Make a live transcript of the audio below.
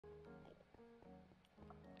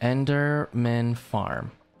Enderman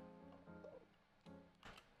Farm.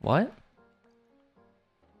 What?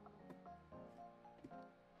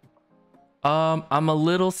 I'm a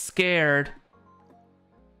little scared.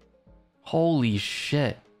 Holy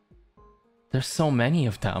shit. There's so many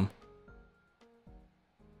of them.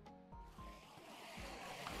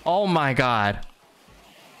 Oh my god.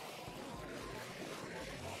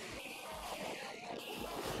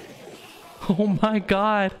 Oh my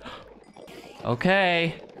god.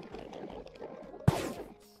 Okay.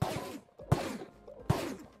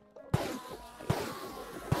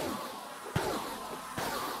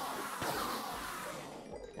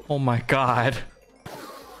 Oh my god.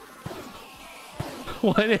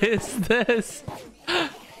 What is this?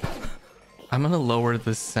 I'm gonna lower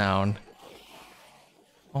the sound.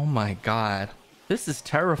 Oh my god. This is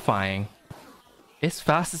terrifying. It's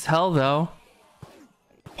fast as hell though.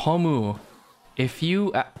 Pomu, if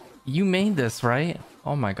you you made this, right?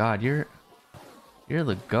 Oh my god, you're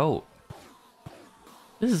the GOAT.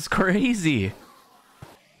 This is crazy.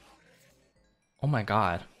 Oh my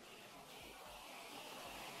god.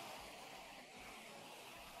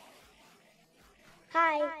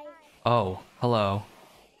 Hi. Oh, hello.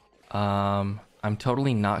 I'm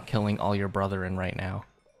totally not killing all your brethren right now.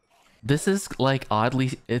 This is like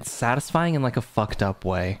oddly, it's satisfying in like a fucked up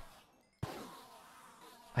way.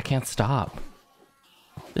 I can't stop.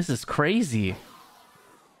 This is crazy.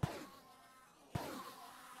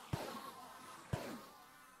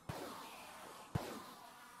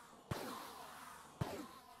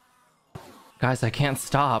 Guys, I can't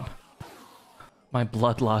stop. My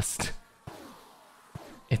bloodlust.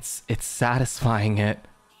 It's satisfying it.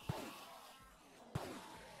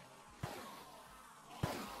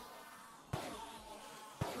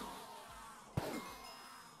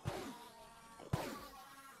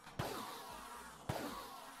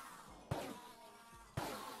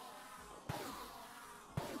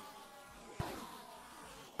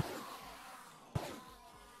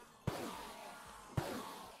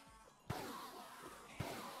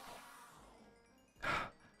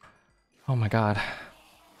 Oh my god.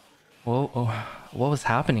 Whoa, oh, what was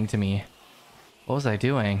happening to me? What was I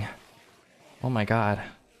doing? Oh my god.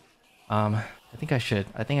 I think I should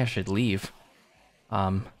leave.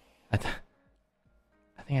 I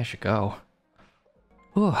think I should go.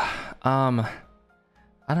 Ooh, I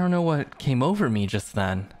don't know what came over me just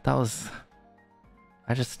then. That was...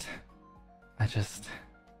 I just...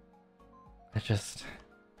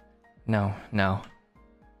 No.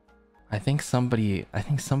 I think somebody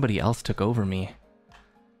else took over me.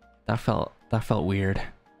 That felt weird.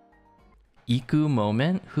 Iku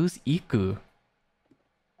moment? Who's Iku?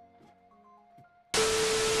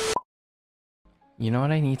 You know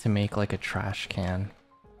what I need to make? Like a trash can.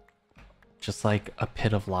 Just like a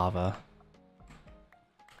pit of lava.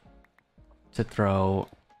 To throw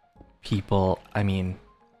people, I mean,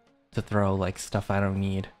 to throw like stuff I don't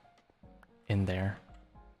need in there.